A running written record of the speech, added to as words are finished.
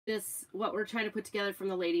this, what we're trying to put together from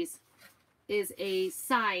the ladies, is a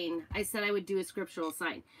sign. I said I would do a scriptural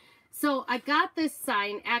sign. So I got this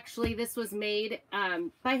sign. Actually, this was made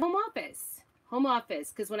by Home Office. Home Office.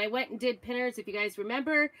 Because when I went and did Pinners, if you guys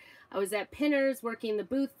remember, I was at Pinners working the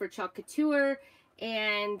booth for Chuck Couture.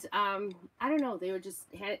 And I don't know, they were just,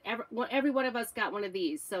 every one of us got one of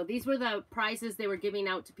these. So these were the prizes they were giving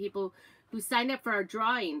out to people who signed up for our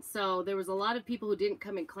drawing. So there was a lot of people who didn't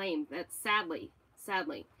come and claim. That's sadly,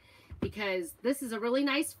 because this is a really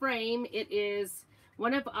nice frame. It is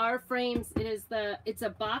one of our frames. It's a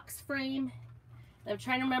box frame. I'm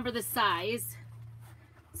trying to remember the size.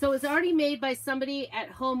 So it's already made by somebody at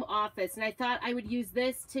Home Office, and I thought I would use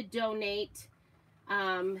this to donate.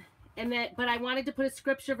 But I wanted to put a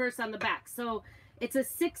scripture verse on the back. So it's a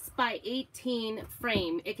 6x18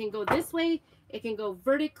 frame. It can go this way. It can go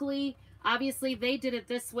vertically. Obviously, they did it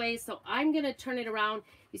this way, so I'm going to turn it around.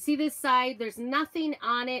 You see this side? There's nothing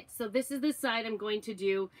on it, so this is the side I'm going to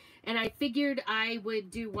do. And I figured I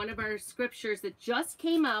would do one of our scriptures that just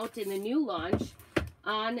came out in the new launch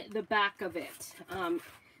on the back of it.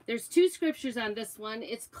 There's two scriptures on this one.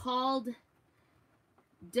 It's called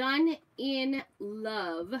Done in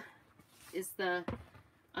Love is the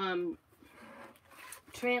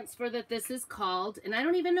transfer that this is called, and I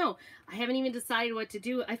don't even know. I haven't even decided what to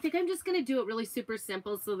do. I think I'm just going to do it really super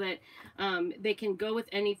simple so that they can go with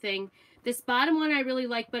anything. This bottom one I really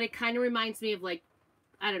like, but it kind of reminds me of, like,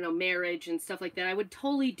 I don't know, marriage and stuff like that. I would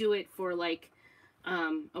totally do it for, like,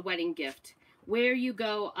 a wedding gift. Where you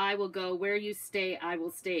go, I will go. Where you stay, I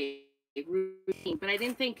will stay. Routine. But I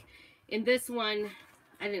didn't think in this one,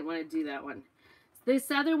 I didn't want to do that one.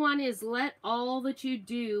 This other one is let all that you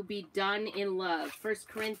do be done in love. 1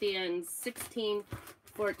 Corinthians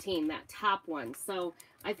 16:14, that top one. So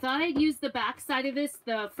I thought I'd use the back side of this.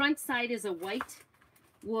 The front side is a white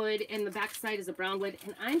wood and the back side is a brown wood.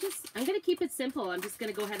 And I'm going to keep it simple. I'm just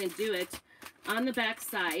going to go ahead and do it on the back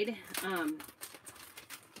side.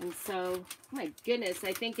 And so, my goodness,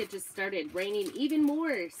 I think it just started raining even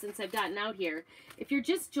more since I've gotten out here. If you're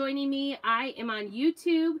just joining me, I am on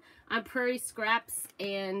YouTube, on Prairie Scraps,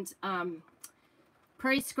 and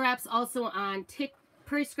Prairie Scraps also on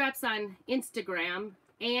Prairie Scraps on Instagram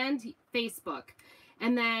and Facebook.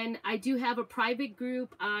 And then I do have a private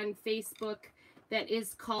group on Facebook that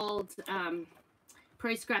is called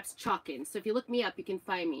Prairie Scraps Chalkin'. So if you look me up, you can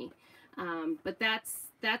find me. But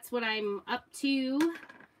that's what I'm up to.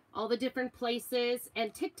 All the different places,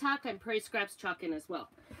 and TikTok, I'm Prairie Scraps Chalkin' as well.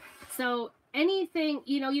 So anything,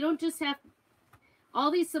 you know, you don't just have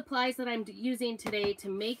all these supplies that I'm using today to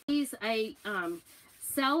make these. I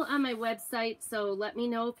sell on my website, so let me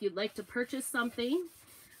know if you'd like to purchase something.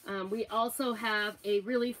 We also have a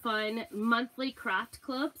really fun monthly craft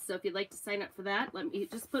club, so if you'd like to sign up for that, let me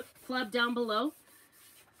just put club down below.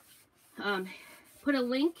 Put a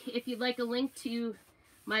link if you'd like a link to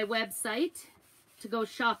my website to go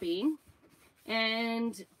shopping.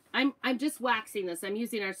 And I'm just waxing this. I'm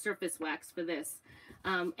using our surface wax for this.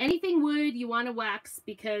 Anything wood you want to wax,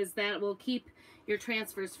 because that will keep your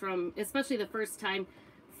transfers from, especially the first time,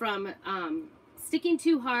 from sticking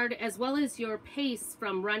too hard, as well as your paste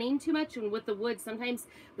from running too much. And with the wood, sometimes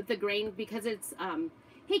with the grain, because it's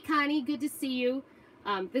hey Connie, good to see you.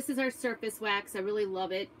 This is our surface wax. I really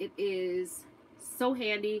love it. It is so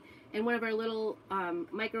handy, and one of our little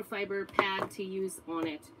microfiber pad to use on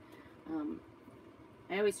it.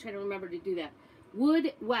 I always try to remember to do that.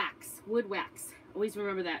 Wood wax. Always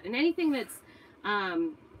remember that. And anything that's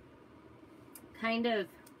kind of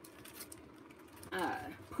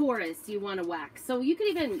porous, you want to wax. So you could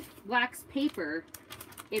even wax paper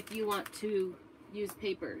if you want to use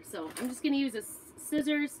paper. So I'm just going to use a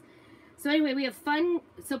scissors. So anyway, we have fun.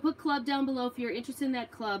 So put club down below if you're interested in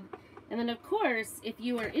that club. And then, of course, if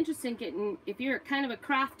you are interested in getting, if you're kind of a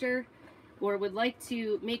crafter or would like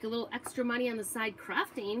to make a little extra money on the side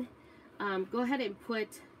crafting, go ahead and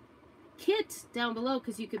put kit down below,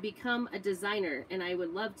 because you could become a designer. And I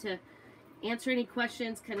would love to answer any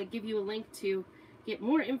questions, kind of give you a link to get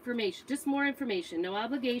more information. Just more information. No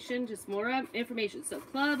obligation, just more information. So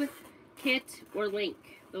club, kit, or link.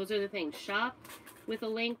 Those are the things. Shop with a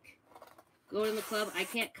link. Go to the club. I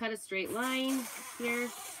can't cut a straight line here.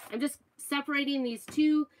 I'm just separating these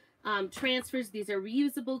two transfers. These are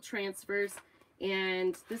reusable transfers,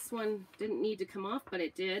 and this one didn't need to come off, but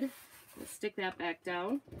it did. Let's stick that back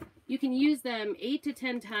down. You can use them 8 to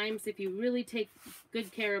 10 times if you really take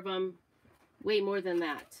good care of them, way more than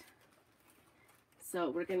that. So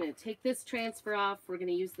we're going to take this transfer off. We're going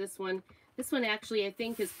to use this one. This one actually, I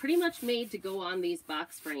think, is pretty much made to go on these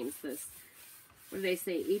box frames. This, what do they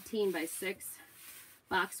say, 18 by 6.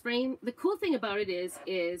 box frame. The cool thing about it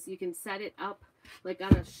is you can set it up like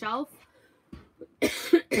on a shelf,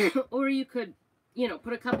 or you could, you know,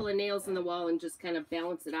 put a couple of nails in the wall and just kind of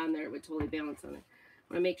balance it on there. It would totally balance on it.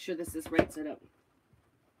 I want to make sure this is right set up,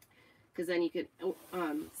 because then you could,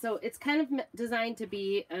 so it's kind of designed to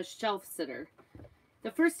be a shelf sitter.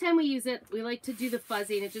 The first time we use it, we like to do the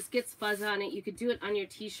fuzzing. It just gets fuzz on it. You could do it on your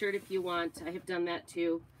t-shirt if you want. I have done that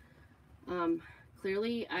too.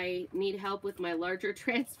 Clearly, I need help with my larger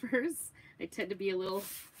transfers. I tend to be a little...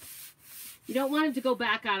 You don't want them to go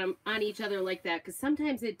back on each other like that, because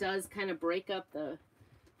sometimes it does kind of break up the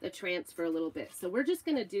transfer a little bit. So we're just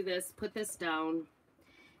going to do this, put this down.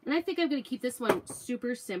 And I think I'm going to keep this one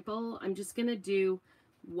super simple. I'm just going to do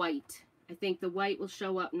white. I think the white will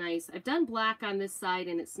show up nice. I've done black on this side,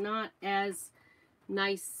 and it's not as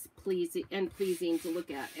nice pleasing to look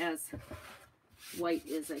at as white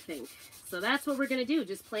is, I think. So that's what we're going to do.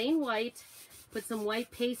 Just plain white. Put some white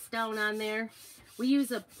paste down on there. We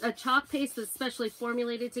use a chalk paste that's specially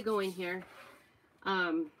formulated to go in here.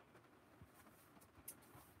 Let's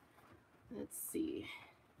see.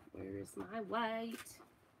 Where is my white?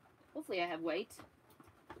 Hopefully I have white.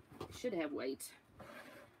 I should have white.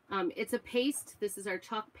 It's a paste. This is our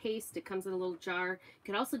chalk paste. It comes in a little jar. You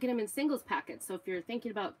can also get them in singles packets. So if you're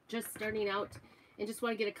thinking about just starting out and just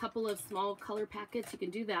want to get a couple of small color packets, you can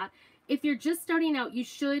do that. If you're just starting out, you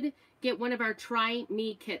should get one of our Try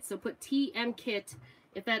Me kits. So put TM kit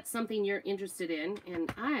if that's something you're interested in.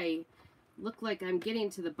 And I look like I'm getting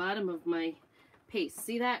to the bottom of my paste.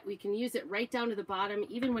 See that? We can use it right down to the bottom,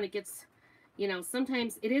 even when it gets, you know,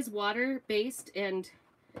 sometimes it is water-based and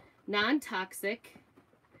non-toxic.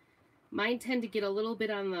 Mine tend to get a little bit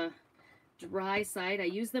on the dry side. I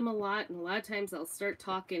use them a lot, and a lot of times I'll start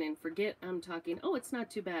talking and forget I'm talking. Oh, it's not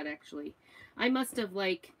too bad, actually. I must have,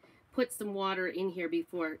 like, put some water in here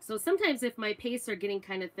before. So sometimes if my pastes are getting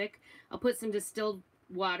kind of thick, I'll put some distilled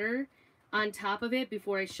water on top of it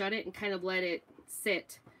before I shut it and kind of let it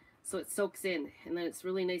sit so it soaks in. And then it's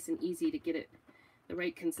really nice and easy to get it the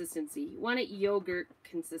right consistency. You want it yogurt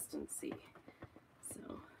consistency.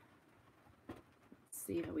 So let's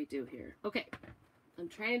see how we do here. Okay, I'm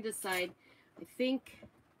trying to decide. I think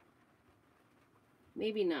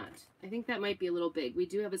maybe not. I think that might be a little big. We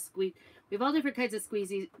do have a squeeze. We have all different kinds of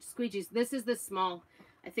squeegees. This is the small.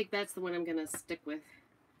 I think that's the one I'm going to stick with.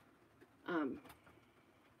 And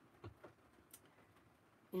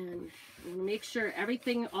I'm going to make sure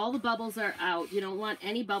everything, all the bubbles are out. You don't want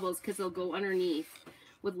any bubbles because they'll go underneath,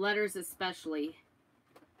 with letters especially.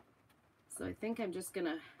 So I think I'm just going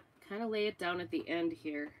to kind of lay it down at the end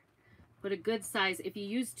here. Put a good size. If you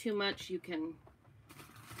use too much, you can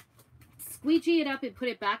squeegee it up and put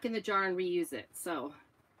it back in the jar and reuse it. So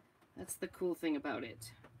that's the cool thing about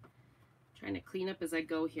it. I'm trying to clean up as I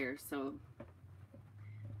go here. So,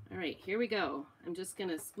 all right, here we go. I'm just going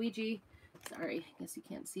to squeegee. Sorry, I guess you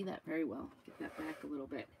can't see that very well. Get that back a little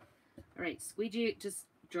bit. All right, squeegee, just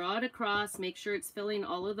draw it across. Make sure it's filling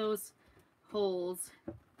all of those holes.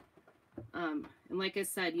 And like I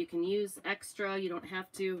said, you can use extra. You don't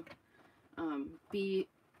have to be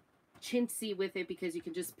chintzy with it, because you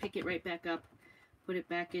can just pick it right back up, put it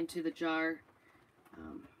back into the jar.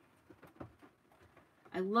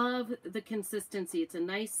 I love the consistency. It's a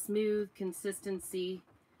nice, smooth consistency.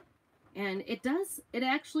 And it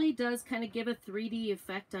actually does kind of give a 3D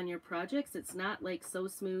effect on your projects. It's not like so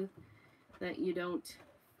smooth that you don't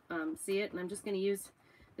see it. And I'm just going to use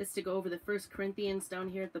this to go over the 1 Corinthians down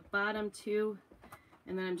here at the bottom too.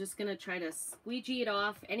 And then I'm just going to try to squeegee it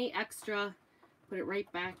off. Any extra, put it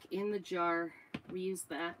right back in the jar. Reuse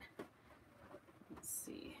that. Let's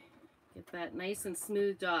see. Get that nice and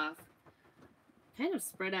smoothed off. Kind of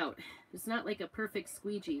spread out. It's not like a perfect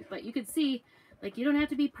squeegee, but you can see, like, you don't have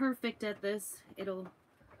to be perfect at this. It'll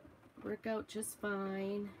work out just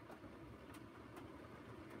fine.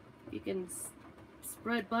 You can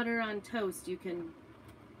spread butter on toast. You can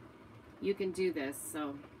do this.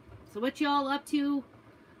 So what y'all up to?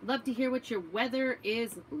 Love to hear what your weather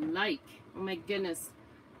is like. Oh my goodness.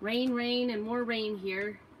 Rain, and more rain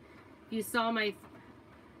here. You saw my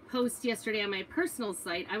post yesterday on my personal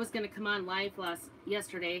site. I was going to come on live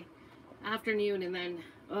yesterday afternoon, and then,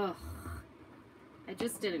 I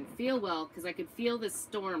just didn't feel well because I could feel this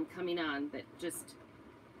storm coming on that just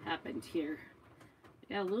happened here.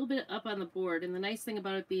 I got a little bit up on the board, and the nice thing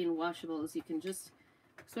about it being washable is you can just,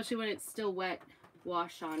 especially when it's still wet,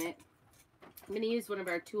 wash on it. I'm going to use one of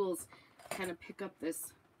our tools to kind of pick up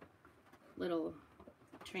this little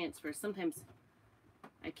transfer. Sometimes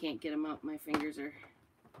I can't get them up. My fingers are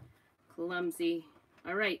clumsy.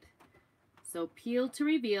 All right, so peel to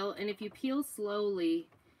reveal, and if you peel slowly,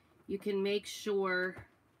 you can make sure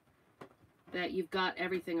that you've got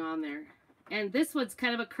everything on there. And this one's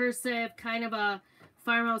kind of a cursive, kind of a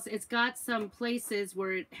farmhouse. It's got some places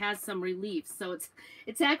where it has some relief. So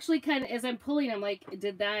it's actually kind of, as I'm pulling, I'm like,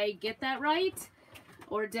 did I get that right?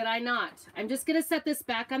 Or did I not? I'm just going to set this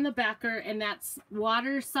back on the backer, and that's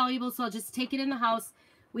water soluble, so I'll just take it in the house.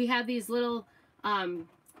 We have these little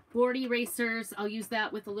board erasers. I'll use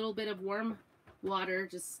that with a little bit of warm water,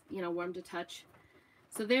 just, you know, warm to touch.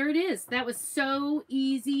 So there it is. That was so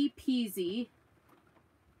easy peasy.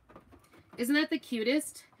 Isn't that the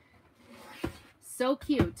cutest? So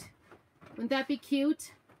cute. Wouldn't that be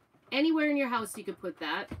cute? Anywhere in your house you could put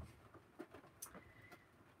that.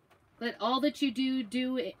 Let all that you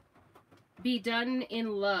do be done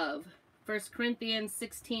in love. 1 Corinthians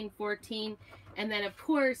 16:14. And then, of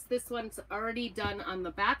course, this one's already done on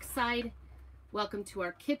the back side. Welcome to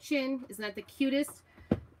our kitchen. Isn't that the cutest?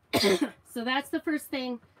 So that's the first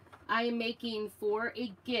thing I am making for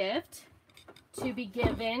a gift to be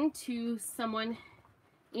given to someone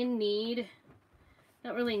in need.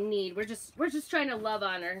 Not really need. We're just trying to love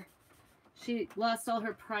on her. She lost all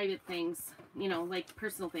her private things, you know, like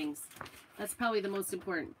personal things. That's probably the most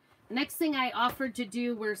important. The next thing I offered to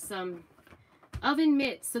do were some oven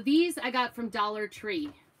mitts. So these I got from Dollar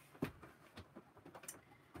Tree.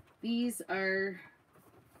 These are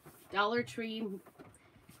Dollar Tree.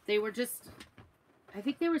 They were just, I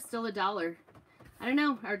think they were still $1. I don't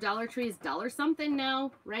know. Our Dollar Tree is $1 something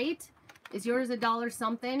now, right? Is yours $1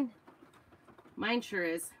 something? Mine sure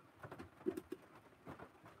is.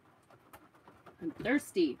 I'm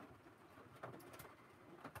thirsty.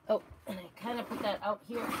 Oh, and I kind of put that out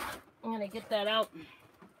here. I'm going to get that out.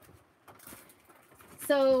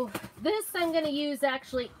 So this I'm going to use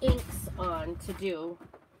actually inks on to do.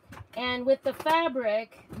 And with the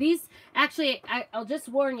fabric, these, actually, I'll just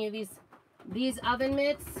warn you, these oven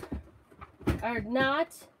mitts are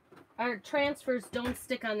not, our transfers don't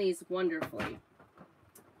stick on these wonderfully.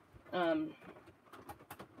 And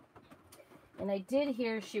I did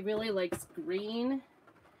hear she really likes green,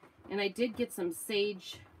 and I did get some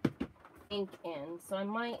sage ink in, so I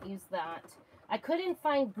might use that. I couldn't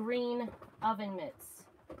find green oven mitts.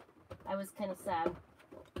 I was kind of sad.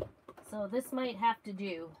 So this might have to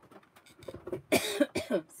do.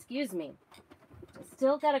 Excuse me. I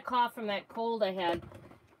still got a cough from that cold I had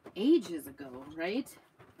ages ago, right?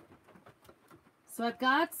 So I've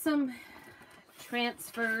got some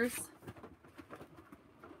transfers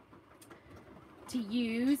to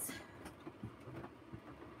use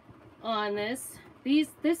on this.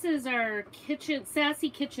 This is our kitchen, Sassy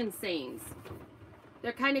Kitchen Sayings.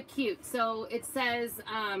 They're kind of cute. So it says,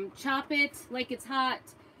 chop it like it's hot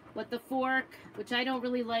with the fork, which I don't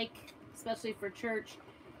really like, especially for church.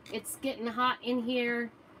 It's getting hot in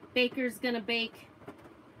here. Baker's gonna bake.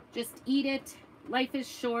 Just eat it. Life is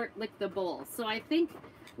short, lick the bowl. So I think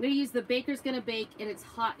I'm gonna use the Baker's gonna bake, and it's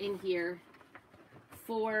hot in here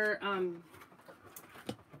for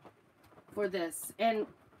this. And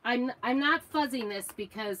I'm not fuzzing this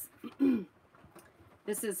because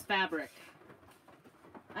this is fabric.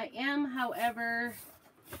 I am, however,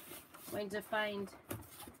 going to find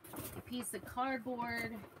a piece of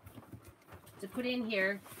cardboard to put in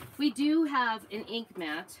here. We do have an ink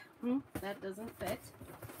mat. That doesn't fit.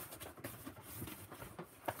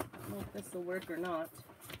 I don't know if this will work or not.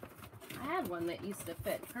 I had one that used to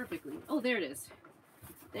fit perfectly. Oh, there it is.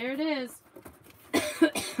 There it is.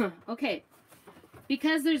 Okay.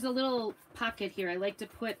 Because there's a little pocket here, I like to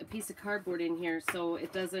put a piece of cardboard in here so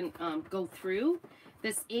it doesn't go through.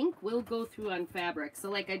 This ink will go through on fabric. So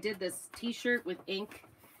like I did this t-shirt with ink.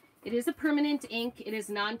 It is a permanent ink. It is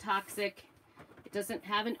non-toxic. It doesn't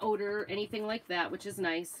have an odor or anything like that, which is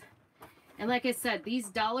nice. And like I said, these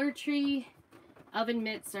Dollar Tree oven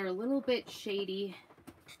mitts are a little bit shady.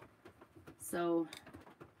 So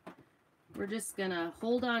we're just gonna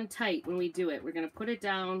hold on tight when we do it. We're gonna put it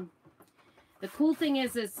down. The cool thing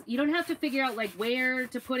is you don't have to figure out like where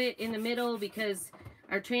to put it in the middle because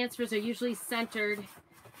our transfers are usually centered.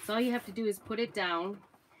 So all you have to do is put it down.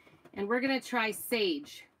 And we're gonna try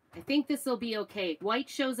sage. I think this will be okay. White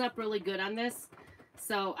shows up really good on this.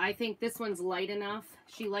 So I think this one's light enough.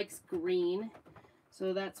 She likes green.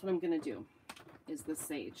 So that's what I'm gonna do, is the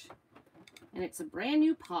sage. And it's a brand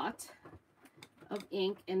new pot of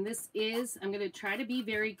ink. And this is, I'm gonna try to be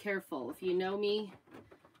very careful. If you know me,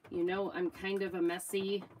 you know I'm kind of a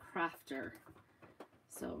messy crafter.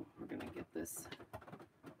 So we're gonna get this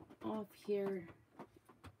off here.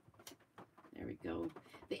 There we go.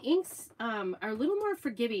 The inks are a little more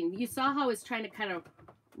forgiving. You saw how I was trying to kind of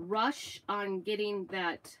rush on getting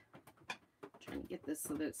that, trying to get get this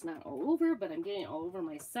so that it's not all over, but I'm getting it all over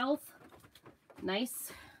myself.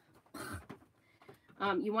 Nice.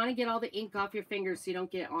 You want to get all the ink off your fingers so you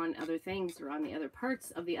don't get on other things or on the other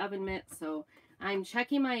parts of the oven mitt. So I'm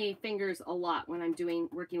checking my fingers a lot when I'm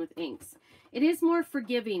working with inks. It is more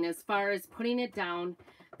forgiving as far as putting it down.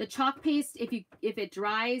 The chalk paste, if it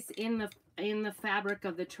dries in the fabric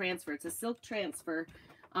of the transfer, it's a silk transfer.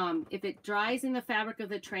 If it dries in the fabric of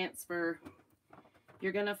the transfer,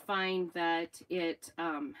 you're gonna find that it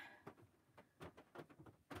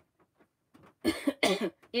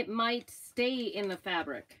it might stay in the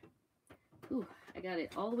fabric. Ooh, I got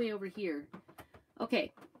it all the way over here.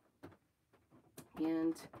 Okay.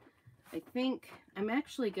 And I think I'm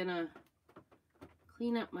actually gonna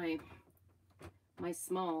clean up my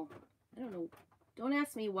small. I don't know. Don't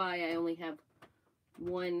ask me why I only have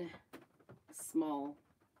one small.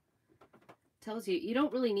 Tells you you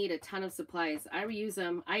don't really need a ton of supplies. I reuse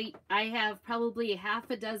them. I have probably half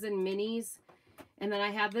a dozen minis. And then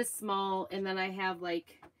I have this small, and then I have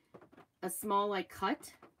like a small like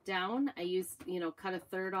cut down. I use, cut a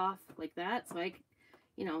third off like that. So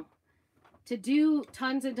to do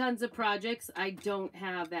tons and tons of projects, I don't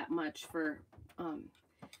have that much for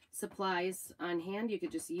supplies on hand. You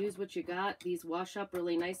could just use what you got. These wash up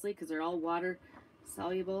really nicely because they're all water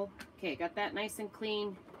soluble. Okay, got that nice and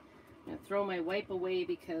clean. I'm gonna throw my wipe away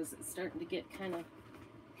because it's starting to get kind of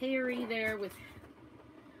hairy there with.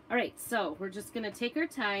 All right, so we're just gonna take our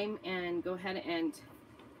time and go ahead and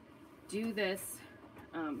do this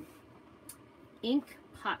ink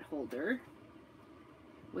pot holder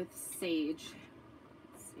with sage.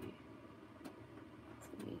 Let's see.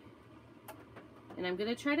 And I'm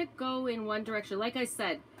gonna try to go in one direction. Like I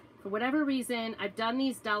said, for whatever reason, I've done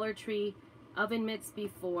these Dollar Tree oven mitts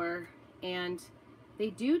before, and they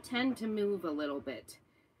do tend to move a little bit.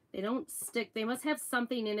 They don't stick. They must have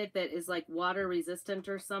something in it that is like water resistant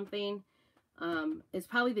or something. It's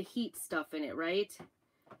probably the heat stuff in it, right?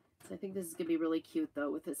 So I think this is going to be really cute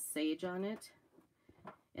though with this sage on it.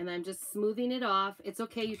 And I'm just smoothing it off. It's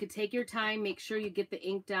okay. You could take your time. Make sure you get the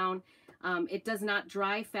ink down. It does not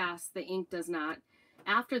dry fast. The ink does not.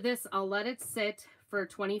 After this, I'll let it sit for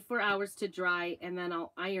 24 hours to dry, and then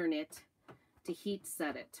I'll iron it to heat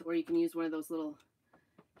set it. Or you can use one of those little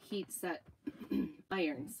heat set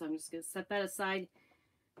irons. So I'm just going to set that aside.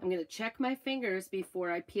 I'm going to check my fingers before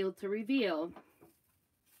I peel to reveal.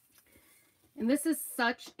 And this is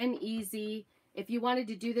such an easy, if you wanted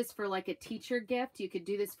to do this for like a teacher gift, you could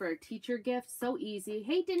do this for a teacher gift. So easy.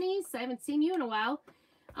 Hey Denise, I haven't seen you in a while.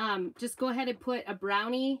 Just go ahead and put a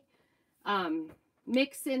brownie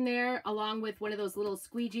mix in there along with one of those little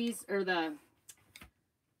squeegees, or the,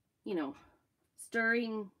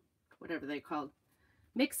 stirring, whatever they're called,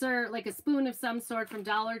 mixer, like a spoon of some sort from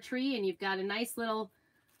Dollar Tree, and you've got a nice little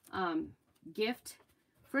gift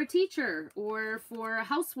for a teacher or for a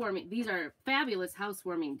housewarming. These are fabulous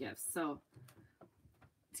housewarming gifts. So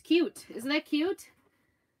it's cute. Isn't that cute?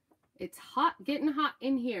 It's hot, getting hot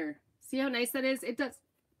in here. See how nice that is?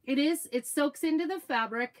 It soaks into the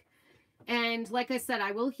fabric. And like I said,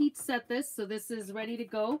 I will heat set this, so this is ready to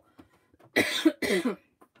go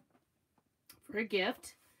for a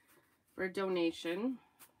gift, for a donation.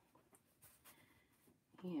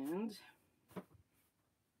 And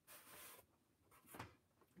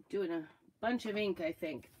doing a bunch of ink, I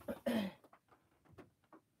think.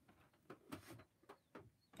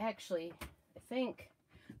 Actually, I think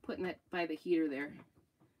putting that by the heater there.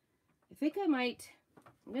 I think I'm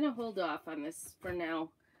going to hold off on this for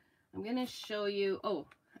now. I'm going to show you,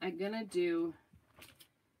 I'm going to do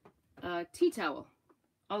a tea towel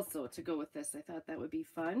also to go with this. I thought that would be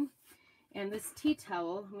fun. And this tea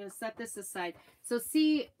towel, I'm going to set this aside. So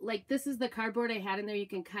see, like this is the cardboard I had in there. You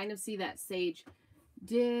can kind of see that sage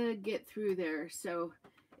did get through there. So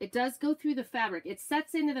it does go through the fabric. It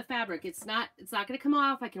sets into the fabric. It's not going to come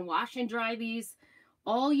off. I can wash and dry these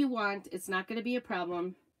all you want. It's not going to be a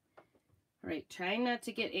problem. All right, trying not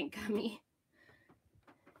to get ink on me.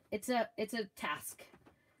 It's a task.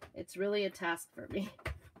 It's really a task for me.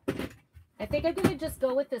 I think I'm going to just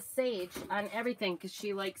go with the sage on everything because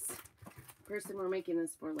she likes, the person we're making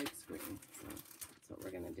this for likes green. So that's what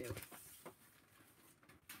we're going to do.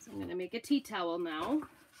 So I'm going to make a tea towel now.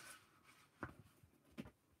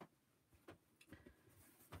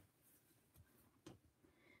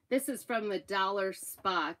 This is from the Dollar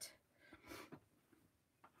Spot.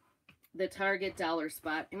 The Target Dollar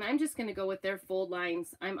Spot, and I'm just going to go with their fold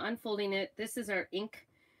lines. I'm unfolding it. This is our ink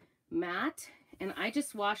mat, and I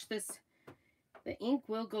just wash this. The ink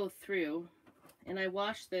will go through, and I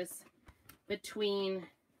wash this between, I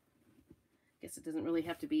guess it doesn't really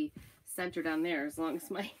have to be centered on there as long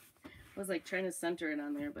as my I was like trying to center it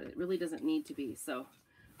on there, but it really doesn't need to be. So,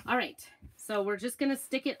 all right. So we're just going to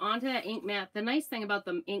stick it onto that ink mat. The nice thing about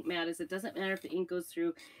the ink mat is it doesn't matter if the ink goes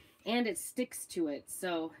through and it sticks to it.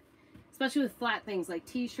 So, especially with flat things like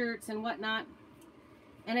t-shirts and whatnot.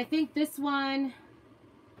 And I think this one,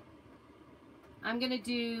 I'm going to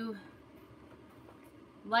do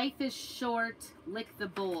Life is Short, Lick the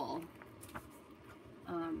Bowl.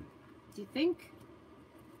 Do you think?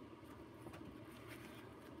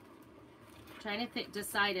 Trying to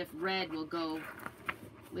decide if red will go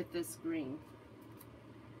with this green.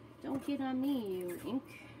 Don't get on me, you ink.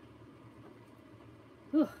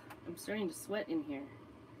 Whew, I'm starting to sweat in here.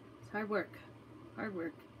 It's hard work. Hard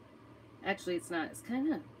work. Actually, it's not. It's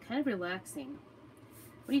kind of relaxing.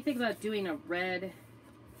 What do you think about doing a red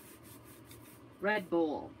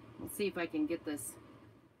bowl? Let's see if I can get this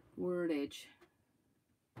wordage.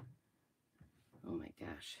 Oh my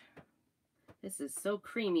gosh. This is so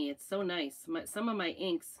creamy. It's so nice. Some of my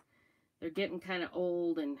inks, they're getting kind of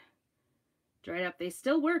old and dried up. They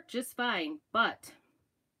still work just fine, but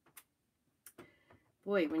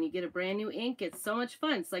boy, when you get a brand new ink, it's so much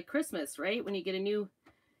fun. It's like Christmas, right? When you get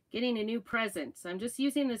getting a new present. So I'm just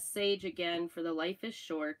using this sage again for the Life is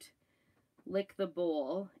Short, Lick the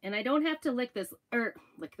Bowl. And I don't have to lick this. I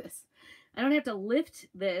don't have to lift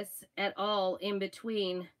this at all in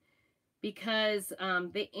between, because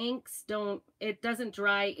the inks it doesn't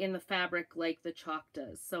dry in the fabric like the chalk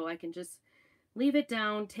does. So I can just leave it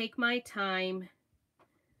down, take my time,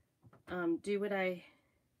 do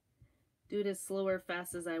it as slow or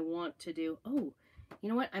fast as I want to do. Oh, you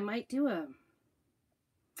know what? I might do a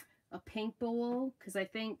pink bowl, because I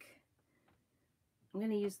think I'm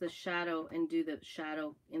going to use the shadow and do the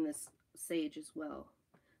shadow in this sage as well.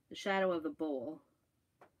 The shadow of the bowl.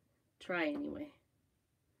 Try anyway.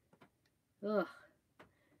 Ugh.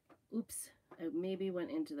 Oops. I maybe went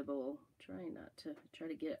into the bowl. Try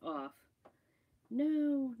to get it off.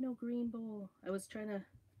 No green bowl. I was trying to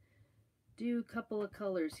do a couple of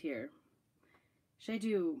colors here. Should I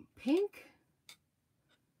do pink?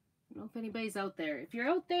 I don't know if anybody's out there. If you're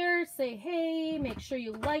out there, say hey, make sure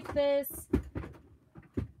you like this.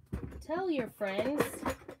 Tell your friends.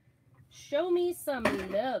 Show me some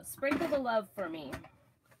love. Sprinkle the love for me.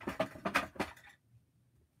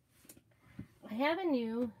 I have a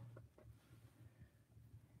new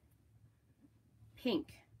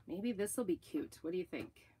pink. Maybe this will be cute. What do you think?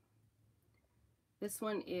 This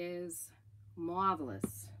one is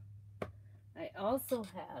Marvelous. I also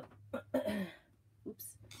have,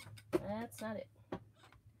 oops, that's not it.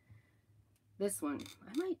 This one,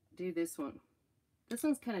 I might do this one. This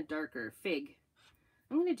one's kind of darker, Fig.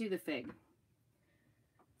 I'm going to do the Fig.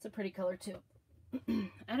 It's a pretty color too.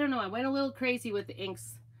 I don't know, I went a little crazy with the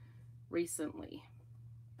inks recently.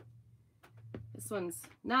 This one's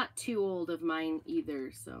not too old of mine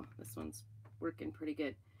either, so this one's working pretty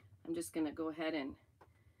good. I'm just going to go ahead and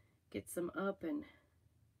get some up and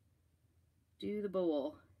do the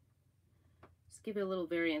bowl. Just give it a little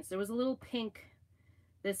variance. There was a little pink,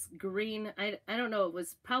 this green, I don't know, it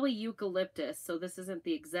was probably eucalyptus, so this isn't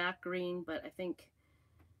the exact green, but I think,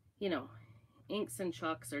 you know, inks and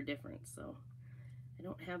chalks are different, so I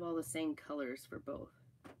don't have all the same colors for both.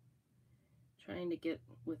 Trying to get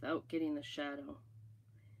without getting the shadow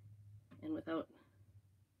and without,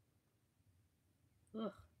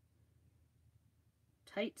 ugh,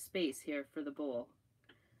 tight space here for the bowl,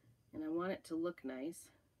 and I want it to look nice.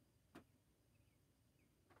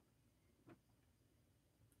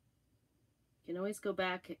 You can always go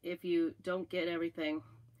back if you don't get everything.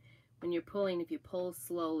 When you're pulling, if you pull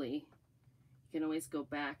slowly, you can always go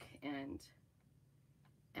back and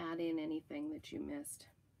add in anything that you missed.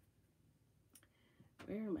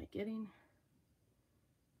 Where am I getting?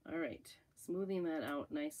 All right, smoothing that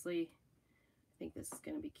out nicely. I think this is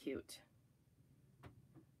going to be cute.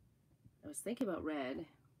 I was thinking about red,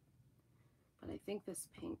 but I think this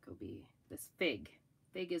pink will be this Fig.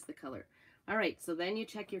 Fig is the color. All right, so then you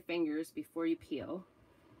check your fingers before you peel,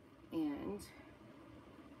 and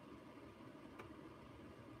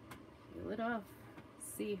peel it off.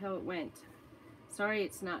 See how it went. Sorry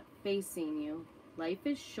it's not facing you. Life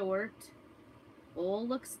is short. Bowl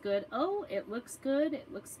looks good. Oh, it looks good.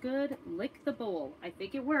 It looks good. Lick the bowl. I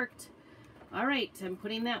think it worked. All right, I'm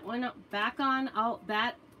putting that one back on.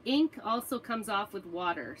 That ink also comes off with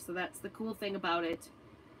water, so that's the cool thing about it.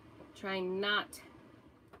 Trying not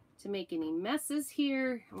to make any messes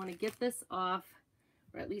here. I want to get this off,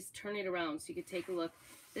 or at least turn it around so you can take a look.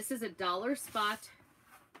 This is a Dollar Spot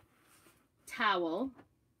towel.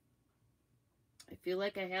 I feel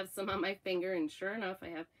like I have some on my finger, and sure enough, I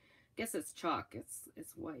have. I guess it's chalk.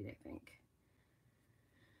 It's white, I think.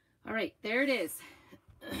 All right, there it is.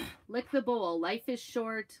 Lick the bowl. Life is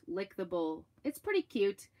short. Lick the bowl. It's pretty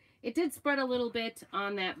cute. It did spread a little bit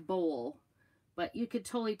on that bowl, but you could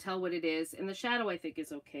totally tell what it is. And the shadow, I think,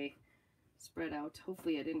 is okay. Spread out.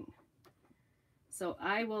 Hopefully I didn't. So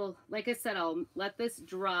I will, like I said, I'll let this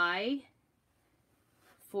dry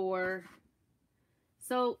for,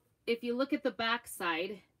 so if you look at the back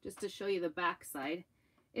side, just to show you the back side,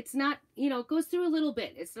 it's not, you know, it goes through a little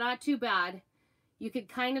bit. It's not too bad. You could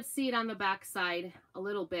kind of see it on the back side a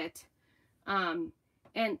little bit.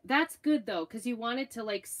 And that's good though, because you want it to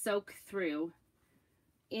like soak through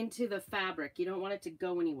into the fabric. You don't want it to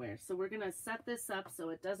go anywhere. So we're going to set this up so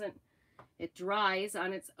it doesn't, it dries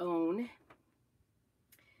on its own.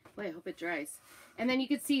 Boy, I hope it dries. And then you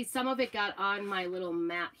can see some of it got on my little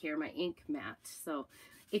mat here, my ink mat. So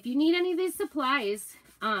if you need any of these supplies,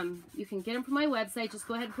 you can get them from my website. Just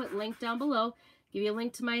go ahead and put a link down below. Give you a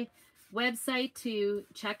link to my website to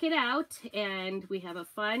check it out. And we have a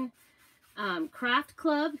fun craft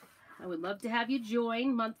club. I would love to have you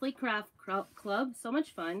join monthly craft club. So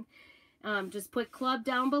much fun. Just put club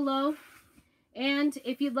down below. And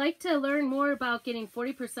if you'd like to learn more about getting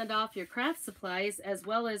 40% off your craft supplies, as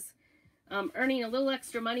well as earning a little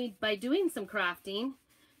extra money by doing some crafting,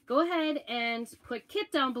 go ahead and put kit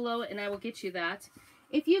down below and I will get you that.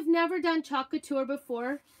 If you've never done Chalk Couture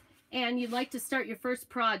before and you'd like to start your first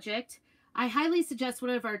project, I highly suggest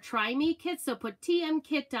one of our Try Me kits. So put TM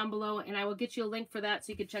kit down below and I will get you a link for that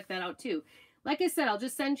so you can check that out too. Like I said, I'll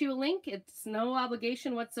just send you a link. It's no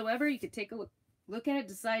obligation whatsoever. You could take a look at it,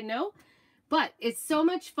 decide no. But it's so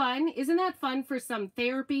much fun. Isn't that fun for some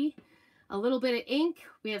therapy? A little bit of ink.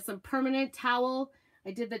 We have some permanent towel.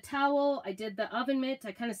 I did the towel. I did the oven mitt.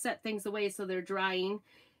 I kind of set things away so they're drying.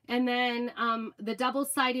 And then the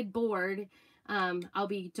double-sided board, I'll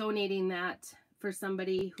be donating that for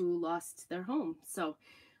somebody who lost their home. So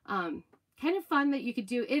kind of fun that you could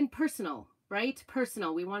do in personal, right?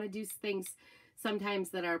 Personal. We want to do things sometimes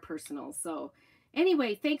that are personal. So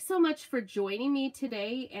anyway, thanks so much for joining me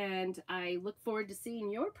today, and I look forward to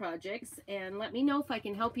seeing your projects, and let me know if I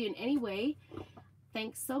can help you in any way.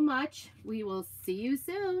 Thanks so much. We will see you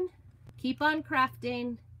soon. Keep on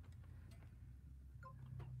crafting.